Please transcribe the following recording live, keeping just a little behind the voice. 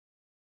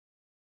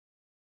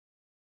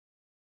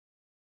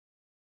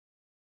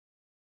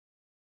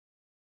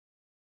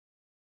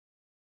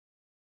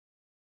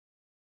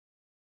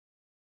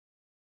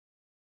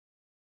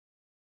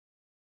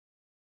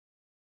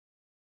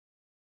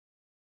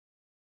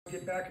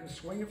Get back in the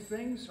swing of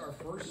things, our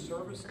first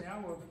service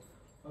now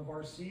of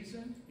our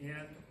season,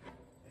 and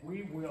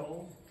we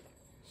will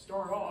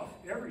start off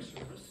every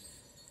service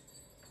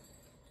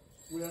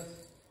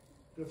with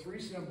the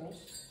three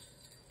symbols.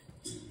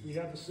 We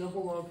have the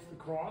symbol of the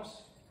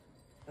cross.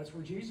 That's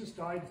where Jesus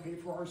died to pay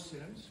for our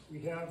sins. We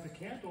have the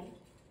candle,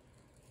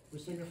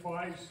 which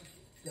signifies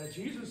that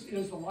Jesus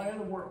is the light of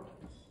the world.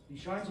 He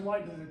shines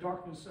light in the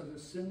darkness of the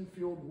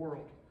sin-filled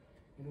world.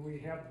 And we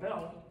have the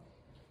bell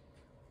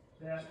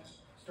that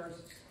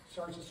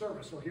starts the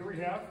service. So here we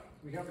have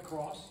the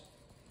cross.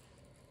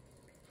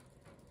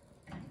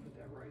 Put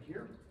that right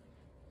here.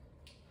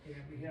 And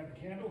we have the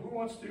candle. Who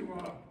wants to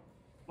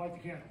light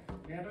the candle?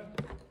 Amanda?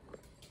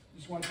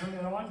 Just want to turn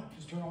it on?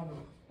 Just turn on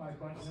the light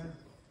button there.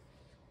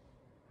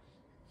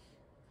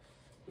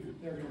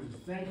 There it is.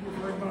 Thank you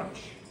very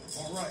much.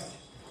 All right.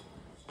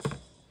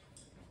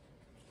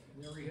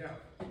 And there we have.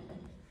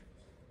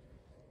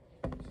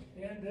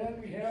 And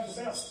then we have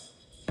the bell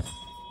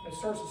that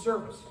starts the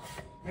service.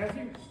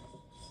 Matthew,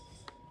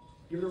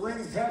 give it a ring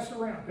and pass it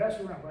around. Pass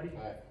it around, buddy.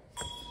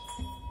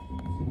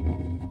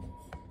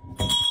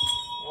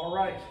 All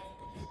right.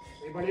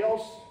 Anybody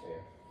else?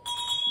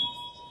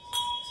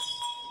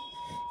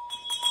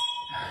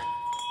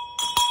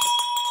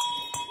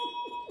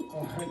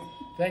 All right.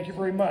 Thank you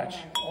very much.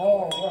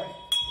 All right.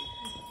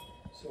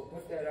 So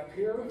put that up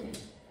here.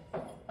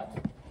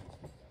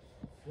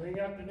 Bring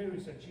out the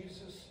news that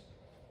Jesus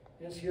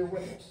is here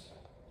with us.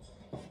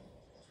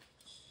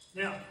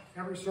 Now,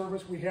 every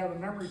service we have a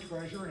memory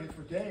treasure, and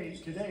for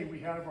today we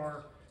have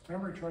our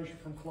memory treasure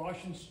from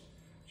Colossians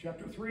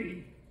chapter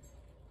 3.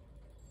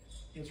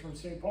 It's from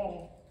St.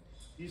 Paul.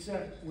 He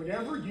said,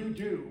 whatever you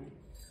do,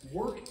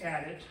 work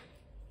at it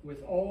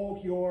with all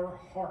your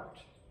heart.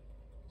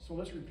 So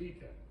let's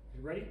repeat that.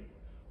 You ready?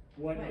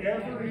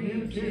 Whatever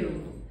you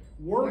do,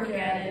 work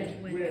at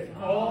it with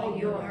all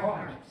your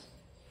heart.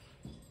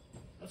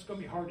 That's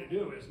going to be hard to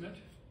do, isn't it?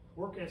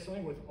 Work at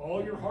something with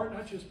all your heart,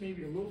 not just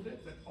maybe a little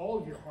bit, but all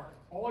of your heart,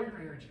 all your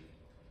energy.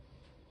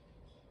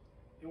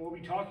 And we'll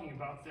be talking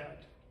about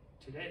that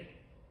today.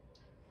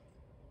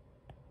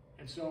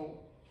 And so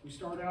we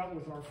start out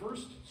with our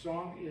first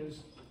song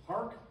is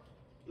Hark,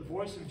 the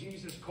Voice of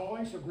Jesus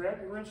Calling. So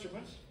grab your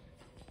instruments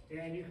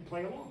and you can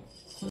play along.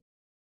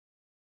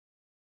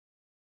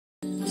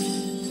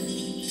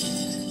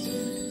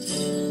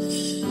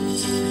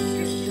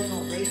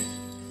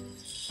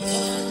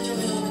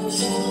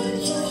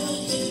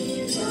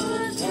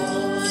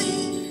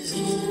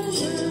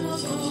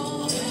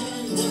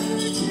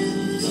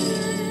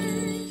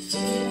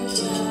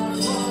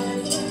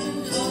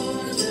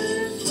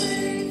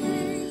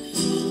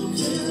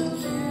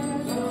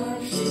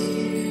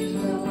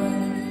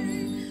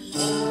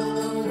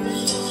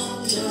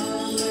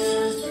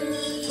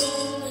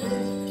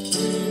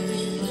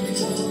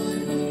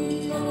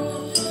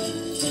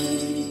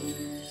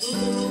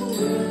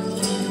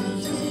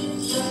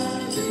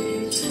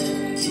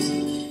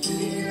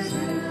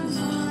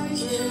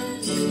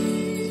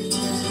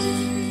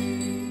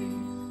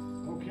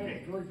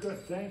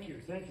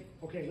 Thank you.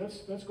 Okay,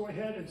 let's go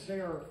ahead and say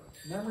our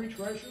memory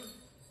treasure.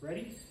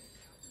 Ready?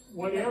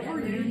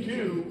 Whatever you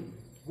do,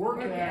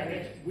 work at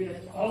it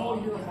with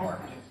all your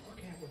heart.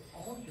 Work at it with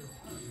all your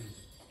heart.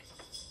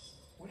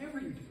 Whatever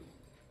you do.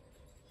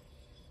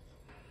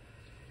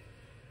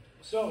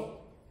 So,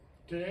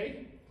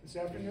 today, this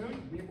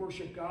afternoon, we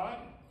worship God.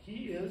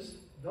 He is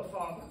the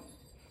Father,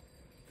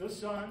 the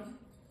Son,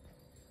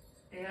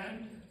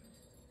 and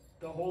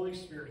the Holy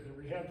Spirit. And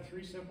we have the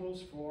three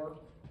symbols for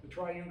the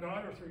triune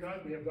God, or three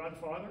gods. We have God the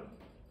Father,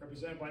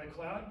 represented by the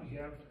cloud. We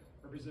have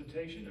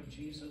representation of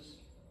Jesus,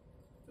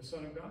 the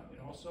Son of God. And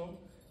also,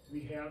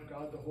 we have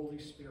God the Holy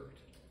Spirit.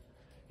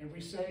 And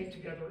we say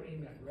together,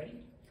 amen. Ready?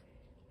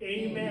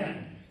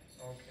 Amen.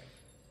 Okay.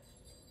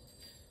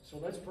 So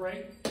let's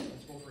pray.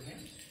 Let's hold our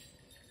hands.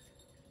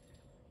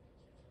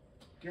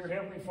 Dear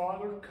Heavenly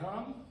Father,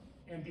 come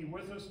and be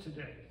with us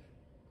today.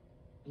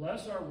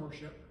 Bless our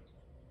worship.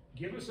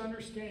 Give us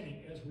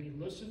understanding as we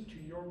listen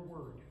to your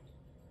word.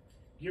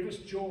 Give us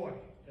joy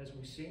as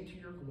we sing to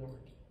your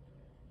glory.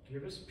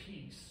 Give us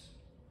peace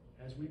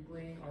as we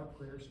bring our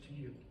prayers to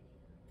you.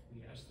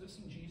 We ask this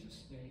in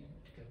Jesus' name.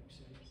 Together we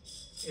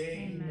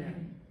say,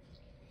 amen.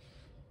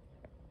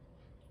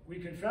 We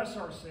confess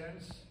our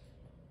sins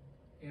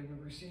and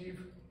we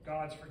receive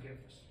God's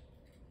forgiveness.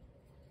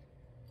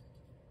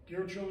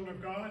 Dear children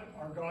of God,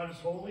 our God is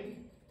holy.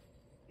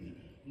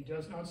 He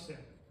does not sin.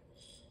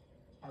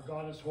 Our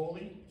God is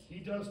holy. He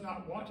does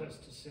not want us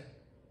to sin,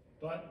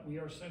 but we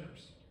are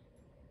sinners.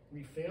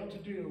 We fail to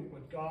do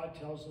what God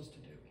tells us to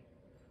do.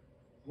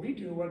 We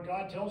do what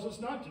God tells us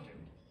not to do.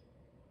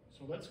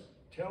 So let's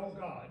tell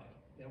God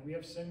that we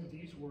have sinned with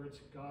these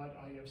words, God,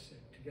 I have sinned.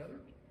 Together?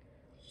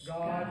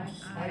 God,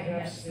 I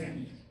have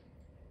sinned.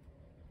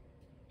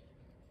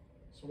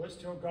 So let's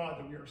tell God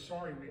that we are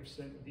sorry we have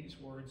sinned with these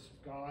words,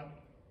 God,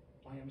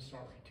 I am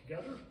sorry.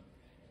 Together?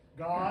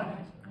 God,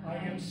 I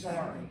am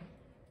sorry.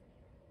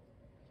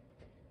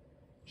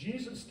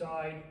 Jesus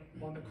died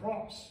on the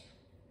cross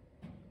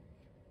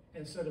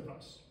instead of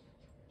us.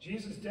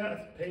 Jesus'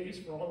 death pays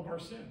for all of our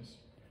sins.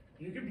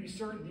 You can be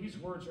certain these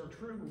words are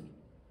true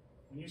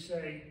when you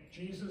say,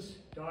 Jesus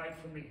died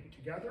for me.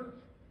 Together,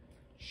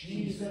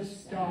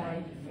 Jesus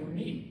died for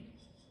me.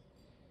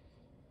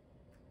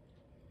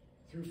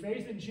 Through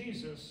faith in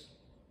Jesus,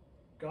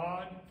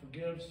 God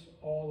forgives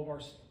all of our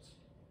sins.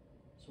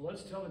 So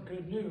let's tell the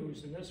good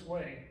news in this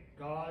way.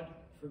 God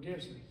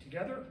forgives me.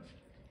 Together,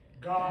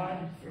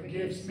 God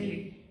forgives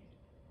me.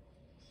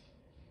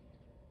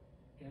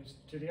 And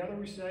to the other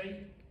we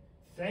say,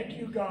 thank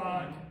you,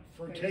 God,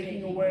 for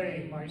taking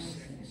away my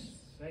sins.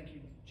 Thank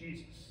you,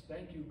 Jesus.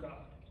 Thank you,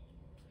 God.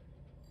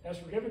 As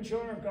forgiven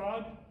children of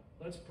God,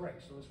 let's pray.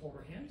 So let's hold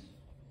our hands.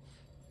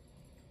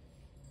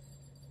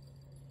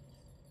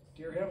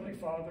 Dear Heavenly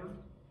Father,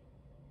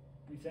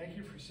 we thank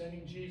you for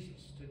sending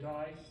Jesus to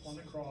die on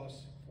the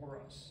cross for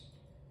us.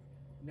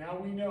 Now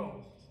we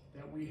know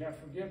that we have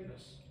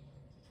forgiveness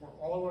for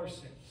all our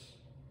sins.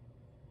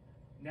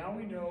 Now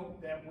we know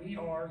that we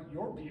are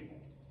your people.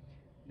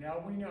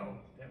 Now we know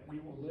that we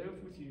will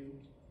live with you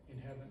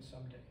in heaven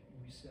someday.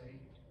 And we say,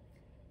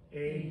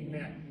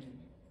 Amen.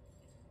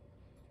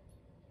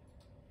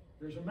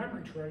 There's a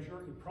memory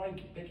treasure. You're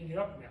probably picking it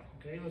up now.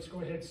 Okay, let's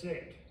go ahead and say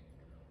it.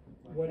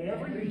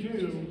 Whatever you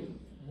do,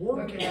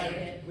 work at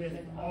it with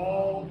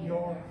all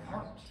your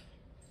heart.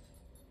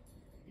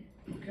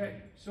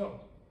 Okay, so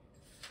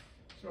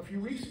a few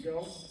weeks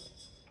ago,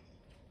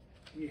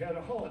 we had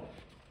a holiday.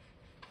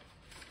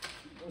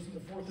 It wasn't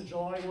the 4th of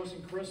July, it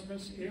wasn't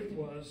Christmas, it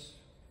was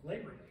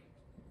Labor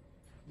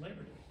Day.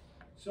 Labor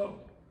Day. So,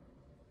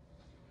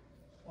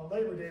 on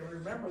Labor Day, we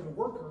remember the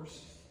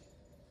workers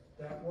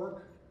that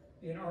work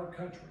in our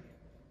country.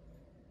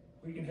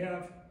 We can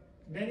have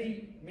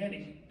many,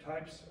 many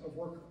types of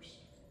workers.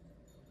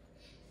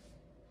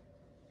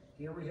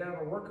 Here we have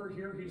a worker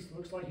here, he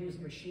looks like he's a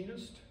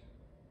machinist.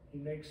 He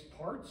makes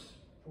parts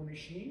for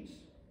machines.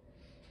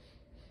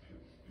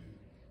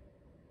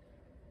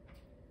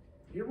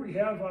 Here we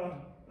have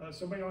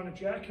somebody on a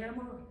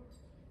jackhammer,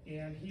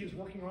 and he is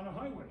working on a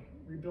highway,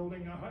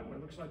 rebuilding a highway.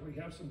 Looks like we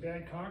have some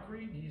bad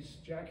concrete. He's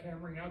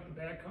jackhammering out the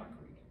bad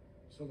concrete.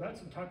 So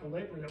that's the type of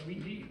labor that we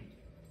need.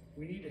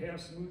 We need to have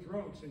smooth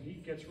roads, and he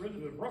gets rid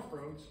of the rough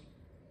roads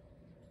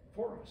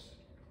for us.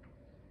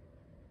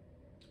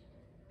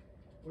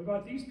 What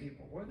about these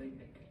people? What are they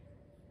making?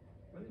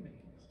 What are they making?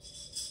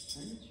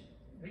 Furniture.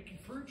 Making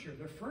furniture.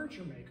 They're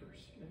furniture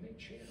makers. They make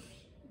chairs.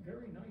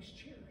 Very nice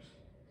chairs.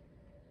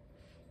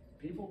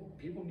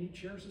 People need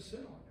chairs to sit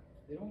on.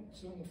 They don't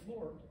sit on the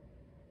floor.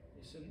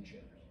 They sit in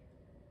chairs.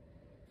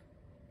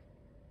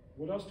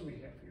 What else do we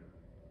have here?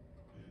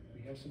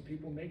 We have some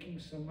people making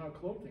some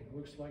clothing.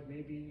 Looks like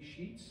maybe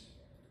sheets,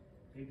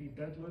 maybe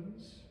bed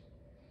linens.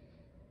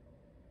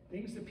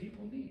 Things that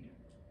people need.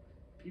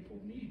 People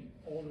need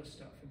all this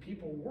stuff, and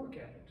people work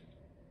at it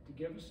to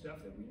give us stuff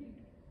that we need.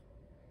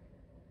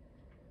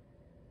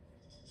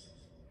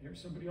 Here's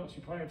somebody else.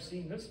 You probably have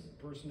seen this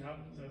person out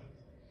in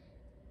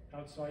the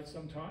outside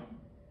sometime.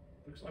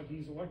 Looks like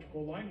he's an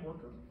electrical line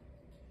worker,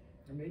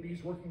 or maybe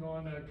he's working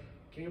on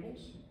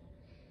cables.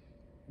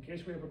 In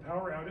case we have a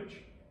power outage,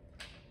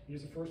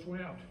 he's the first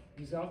one out.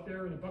 He's out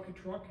there in a bucket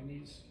truck, and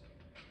he's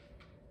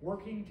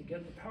working to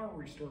get the power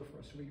restored for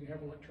us so we can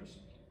have electricity.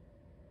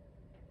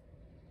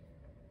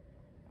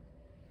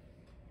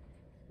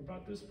 What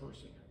about this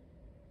person?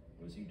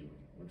 What is he doing?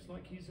 Looks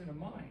like he's in a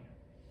mine.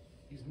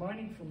 He's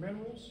mining for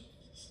minerals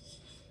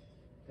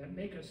that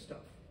make us stuff.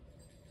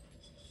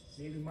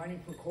 Maybe mining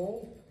for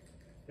coal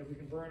that we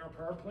can burn our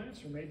power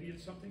plants, or maybe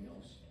it's something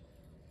else.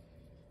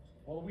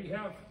 All we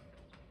have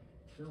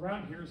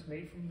around here is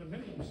made from the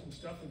minerals and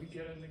stuff that we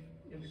get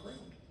in the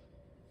ground.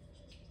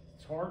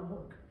 It's hard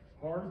work,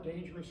 hard,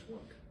 dangerous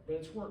work, but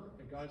it's work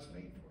that God's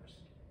made for us.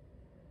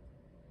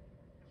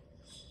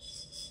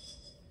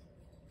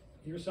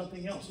 Here's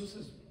something else. This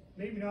is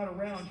maybe not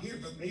around here,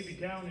 but maybe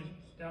down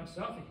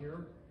south of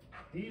here.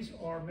 These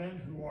are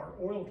men who are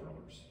oil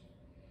drillers,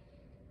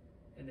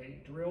 and they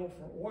drill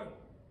for oil.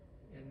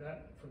 And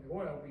that from the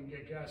oil we can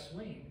get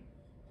gasoline,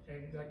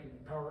 and that can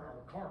power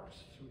our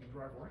cars so we can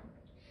drive around.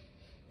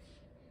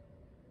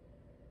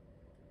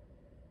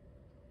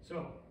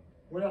 So,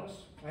 what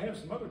else? I have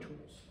some other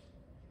tools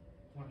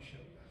I want to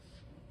show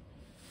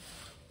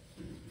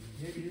you.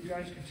 Maybe you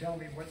guys can tell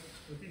me what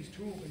these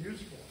tools are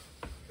used for.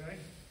 Okay?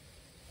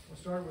 We'll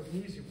start with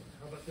an easy one.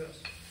 How about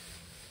this?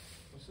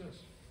 What's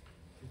this?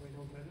 Anybody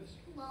know what that is?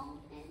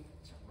 Rolling pin.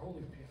 It's a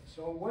rolling pin.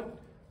 So what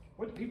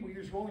do people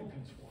use rolling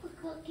pins for? For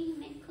cooking,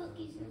 make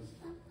cookies and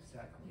stuff.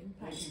 Exactly.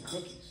 Making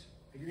cookies.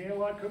 Have you made a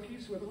lot of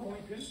cookies with a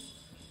rolling pin?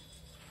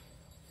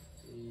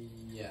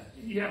 Yeah.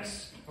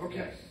 Yes. Okay.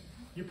 Yes.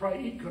 You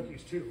probably eat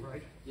cookies too,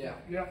 right? Yeah.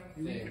 Yeah,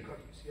 you eat Same. the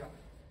cookies, yeah.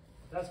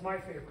 That's my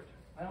favorite.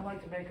 I don't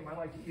like to make them, I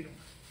like to eat them.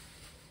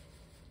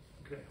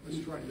 Okay,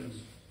 let's try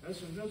this.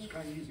 That's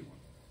kind of easy one.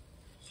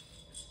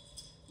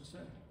 What's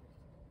that?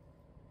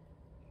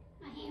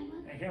 A hammer.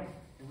 A hammer.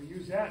 And we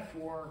use that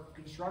for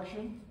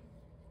construction.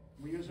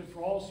 We use it for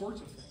all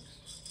sorts of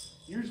things.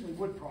 Usually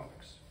wood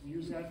products. We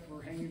use that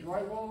for hanging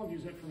drywall,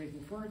 use it for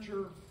making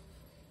furniture,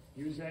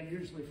 use that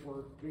usually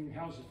for putting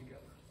houses together.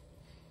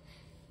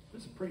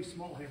 This is a pretty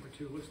small hammer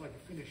too. It looks like a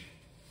finish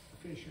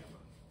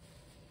hammer.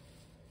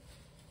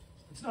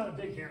 It's not a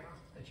big hammer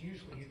that's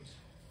usually used.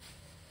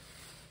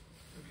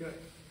 Okay,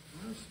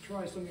 let's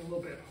try something a little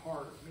bit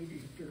harder. Maybe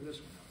you can figure this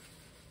one out.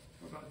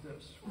 What about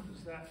this? What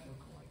does that look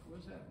like?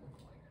 What does that look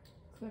like?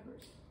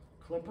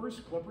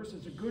 Clippers. Clippers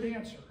is a good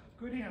answer.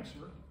 Good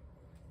answer,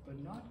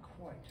 but not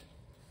quite.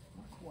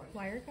 Not quite.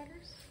 Wire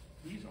cutters?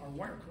 These are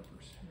wire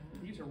clippers.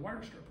 These are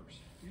wire strippers.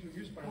 These are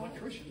used by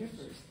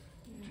electricians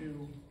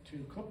to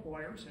clip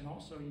wires, and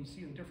also you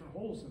see the different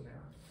holes in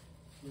there.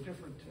 The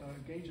different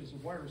gauges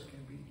of wires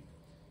can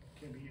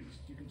be used.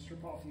 You can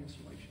strip off the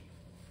insulation.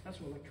 That's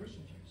what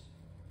electricians use.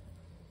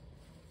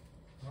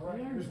 All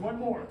right, here's one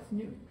more.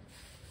 New.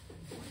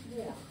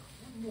 One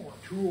more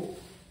tool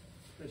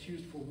that's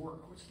used for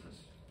work. What's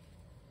this?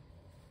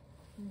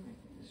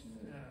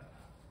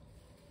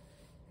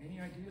 Any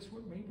ideas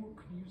what can you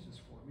use this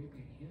for?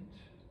 Maybe a hint?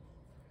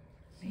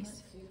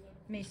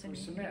 Mason. For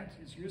cement.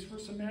 It's used for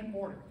cement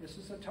mortar. This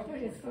is a tuck But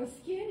point. it's so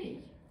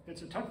skinny.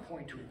 It's a tuck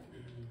point tool.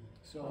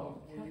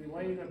 So when you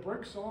lay the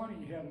bricks on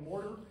and you have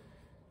mortar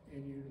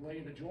and you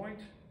lay the joint,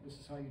 this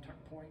is how you tuck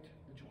point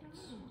the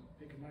joints.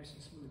 Make it nice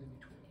and smooth in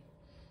between.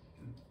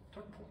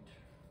 Tuck point.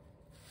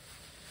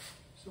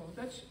 So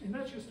that's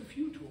just a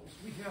few tools.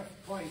 We have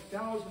probably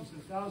thousands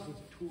and thousands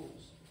of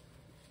tools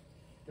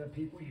that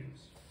people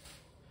use.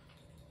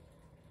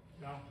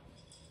 Now,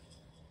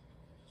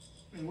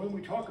 and when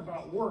we talk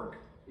about work,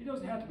 it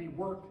doesn't have to be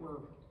work where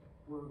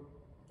we're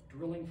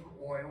drilling for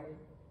oil,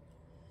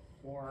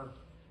 or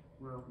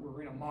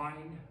we're in a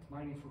mining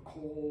for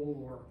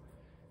coal, or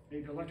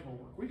maybe electrical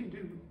work. We can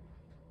do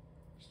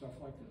stuff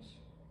like this.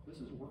 This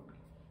is work.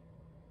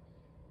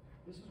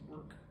 This is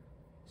work.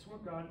 This is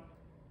what God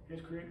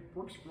has created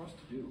works for us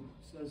to do.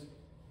 It says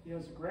he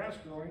has the grass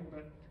growing,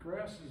 but the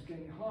grass is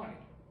getting high.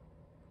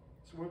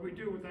 So what do we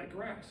do with that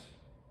grass?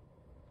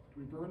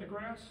 Do we burn the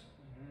grass?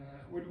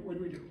 What do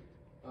we do?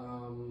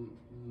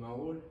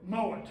 Mow it.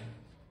 Mow it.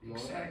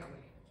 Exactly.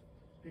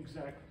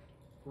 Exactly.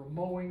 We're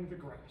mowing the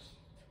grass.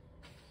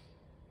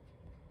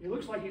 It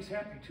looks like he's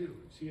happy too.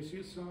 See a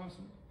smile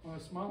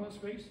on his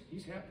face?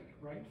 He's happy,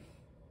 right?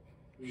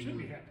 Should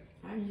be happy.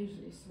 I'm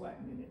usually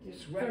sweating and it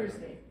just Sweating.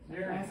 Thursday,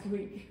 There. last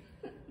week.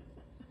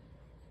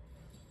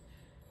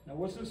 Now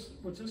what's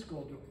this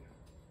girl doing?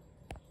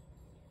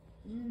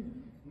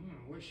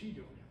 What's she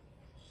doing?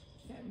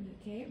 Setting the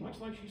table. Looks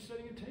like she's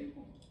setting a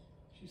table.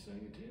 She's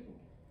setting a table.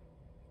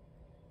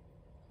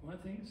 One of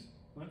the things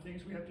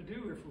we have to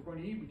do if we're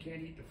going to eat, we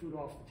can't eat the food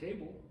off the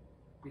table.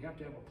 We have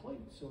to have a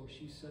plate. So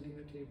she's setting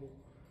the table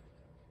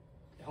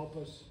to help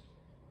us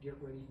get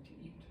ready to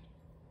eat.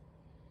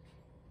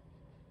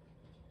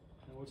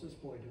 Now what's this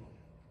boy doing?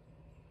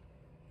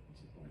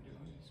 What's this boy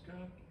doing? He's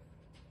got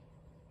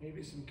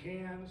maybe some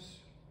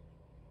cans,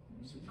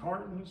 some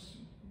cartons.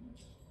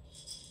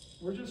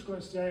 We're just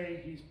going to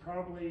say he's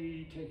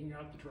probably taking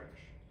out the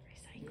trash.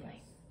 Recycling.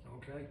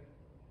 Okay.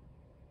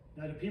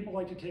 Now, do people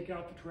like to take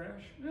out the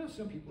trash? Yeah,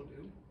 some people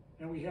do.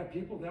 And we have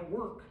people that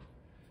work,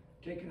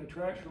 taking the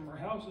trash from our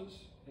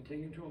houses and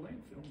taking it to a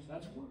landfill.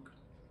 That's work.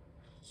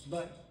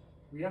 But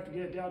we have to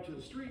get it down to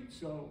the street,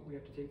 so we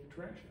have to take the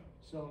trash out.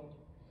 So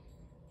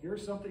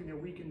here's something that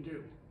we can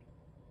do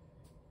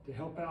to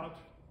help out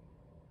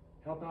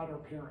our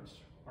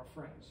parents, our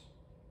friends.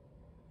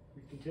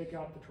 We can take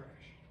out the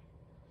trash.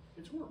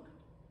 It's work.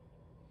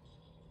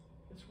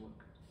 It's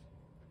work.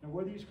 Now,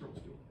 what are these girls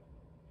doing?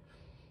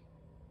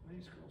 What are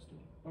these girls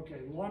doing?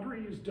 Okay,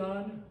 laundry is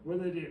done. What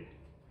do they do?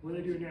 What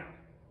do they do now?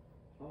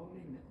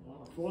 Folding the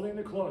clothes. Folding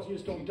the clothes. You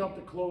just don't dump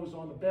the clothes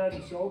on the bed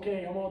and say,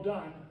 okay, I'm all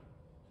done.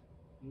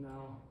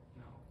 No.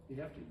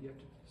 You have to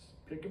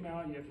pick them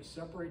out. You have to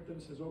separate them.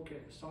 It says, okay,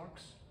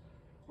 socks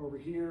over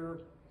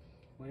here,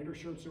 my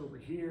undershirts over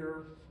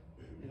here,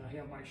 and I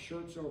have my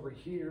shirts over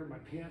here, my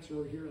pants are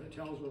over here, and the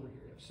towels over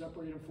here. You have to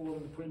separate them, fold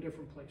them, and put in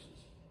different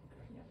places.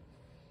 Okay. Yep.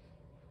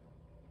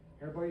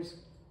 Everybody's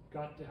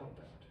got to help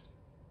out.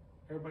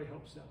 Everybody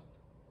helps out.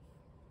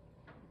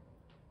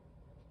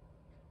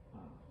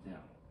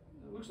 Now,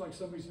 it looks like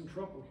somebody's in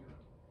trouble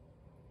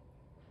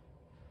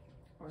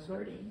here. Or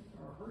hurting.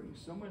 Or hurting.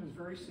 Someone is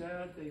very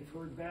sad. They've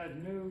heard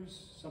bad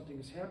news. Something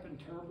has happened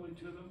terribly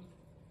to them.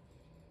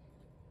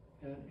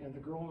 And the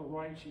girl on the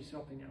right, she's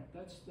helping out.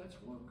 That's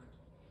work.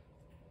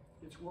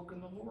 It's work in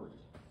the Lord.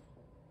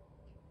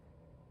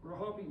 We're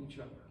helping each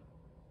other.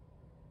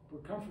 We're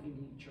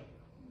comforting each other.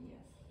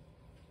 Yes.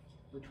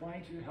 We're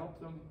trying to help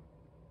them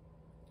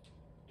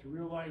to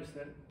realize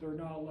that they're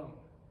not alone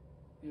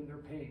in their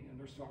pain and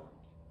their sorrow.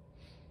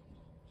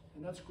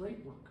 And that's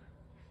great work.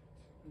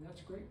 And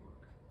that's great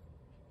work.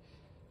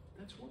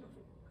 That's wonderful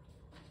work.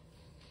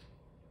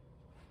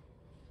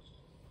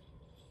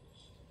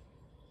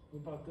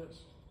 What about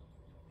this?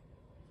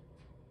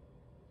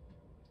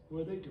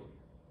 What are they doing?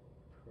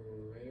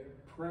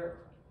 Prayer.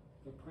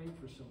 They're praying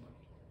for somebody.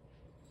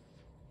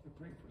 They're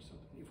praying for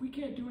somebody. If we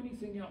can't do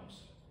anything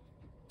else,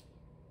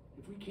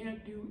 if we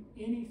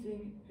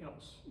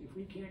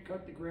can't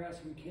cut the grass,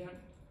 if we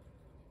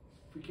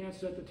can't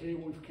set the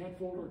table, if we can't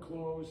fold our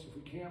clothes, if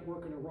we can't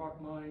work in a rock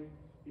mine,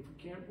 if we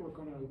can't work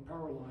on a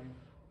power line,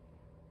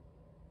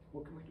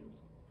 what can we do?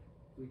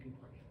 We can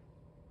pray.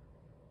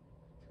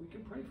 We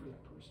can pray for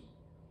that person.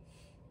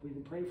 We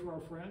can pray for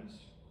our friends.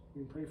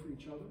 We can pray for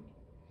each other.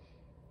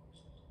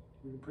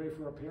 We can pray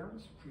for our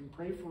parents. We can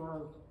pray for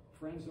our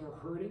friends that are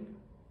hurting.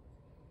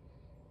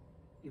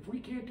 If we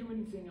can't do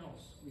anything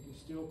else, we can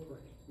still pray.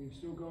 We can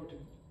still go to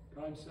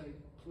God and say,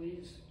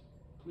 please,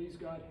 please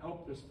God,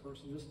 help this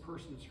person. This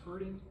person is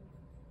hurting,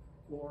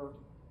 or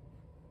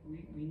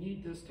we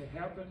need this to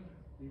happen.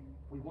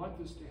 We want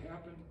this to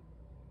happen.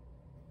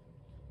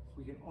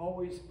 We can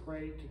always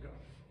pray to God.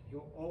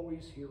 He'll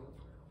always hear our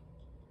prayer.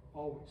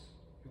 Always.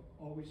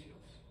 He'll always hear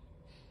us.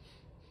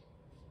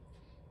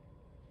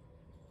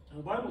 Now,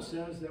 the Bible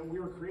says that we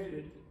were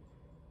created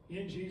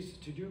in Jesus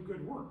to do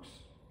good works,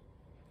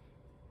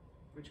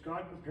 which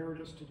God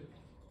prepared us to do.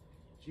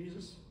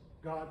 Jesus,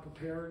 God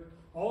prepared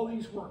all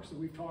these works that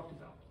we've talked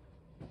about.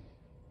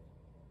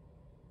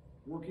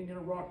 Working in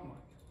a rock mine,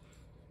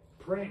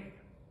 praying,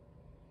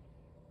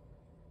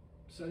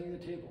 setting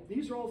the table.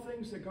 These are all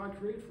things that God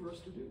created for us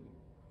to do.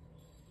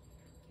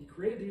 He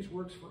created these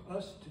works for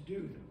us to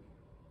do them.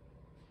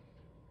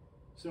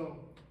 So,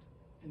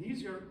 and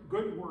these are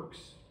good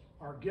works,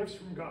 are gifts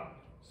from God.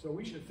 So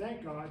we should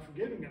thank God for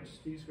giving us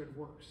these good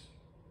works.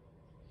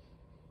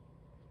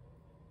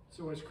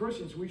 So as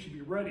Christians, we should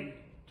be ready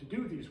to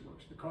do these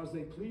works because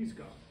they please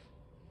God.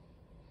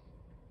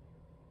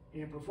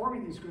 And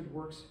performing these good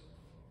works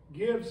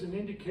gives an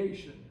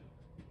indication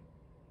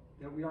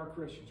that we are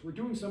Christians. We're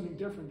doing something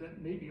different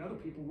that maybe other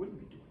people wouldn't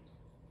be doing.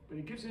 But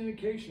it gives an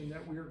indication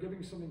that we are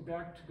giving something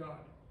back to God.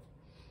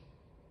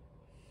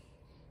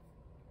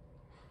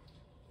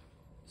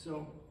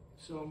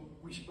 So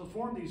we should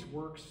perform these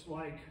works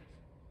like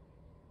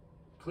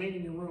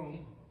cleaning your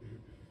room.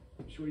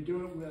 Should we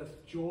do it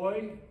with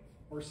joy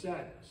or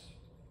sadness?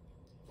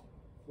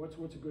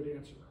 What's a good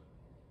answer?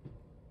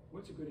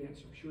 What's a good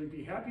answer? Should we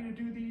be happy to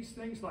do these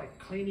things like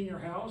cleaning your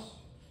house,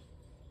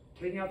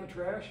 taking out the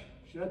trash?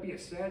 Should that be a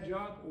sad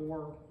job,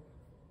 or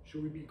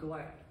should we be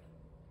glad?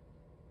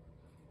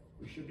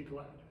 We should be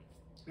glad.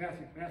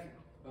 Matthew.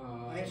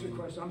 I answered the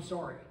question. I'm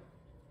sorry.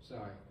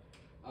 Sorry.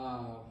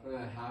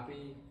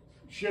 Happy.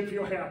 Should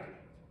feel happy.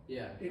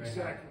 Yeah.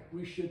 Exactly.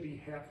 We should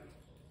be happy.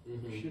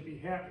 Mm-hmm. We should be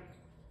happy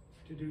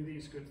to do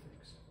these good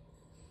things.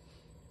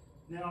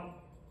 Now,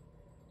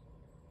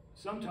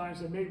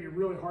 sometimes it may be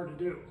really hard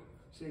to do.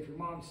 Say if your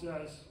mom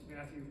says,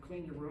 Matthew,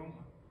 clean your room,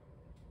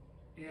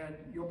 and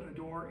you open the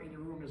door and your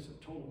room is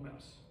a total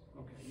mess.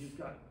 Okay, you've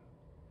got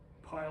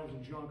piles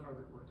of junk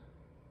everywhere.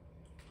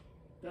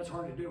 That's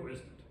hard to do,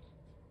 isn't it?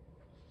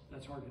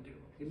 That's hard to do.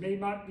 It may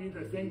not be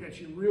the thing that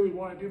you really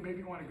want to do. Maybe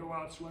you want to go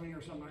out swimming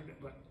or something like that,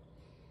 but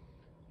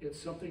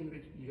it's something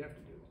that you have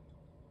to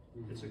do.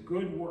 Mm-hmm. It's a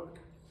good work,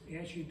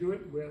 and you do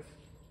it with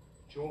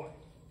joy.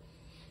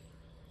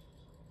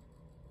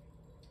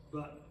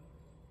 But,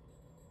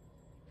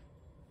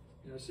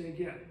 I say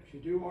again, if you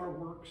do our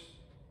works,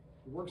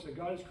 the works that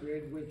God has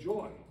created, with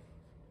joy,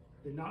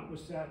 and not with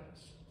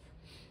sadness.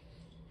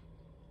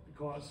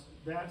 Because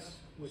that's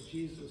what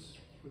Jesus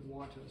would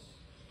want us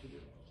to do.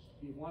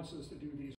 He wants us to do these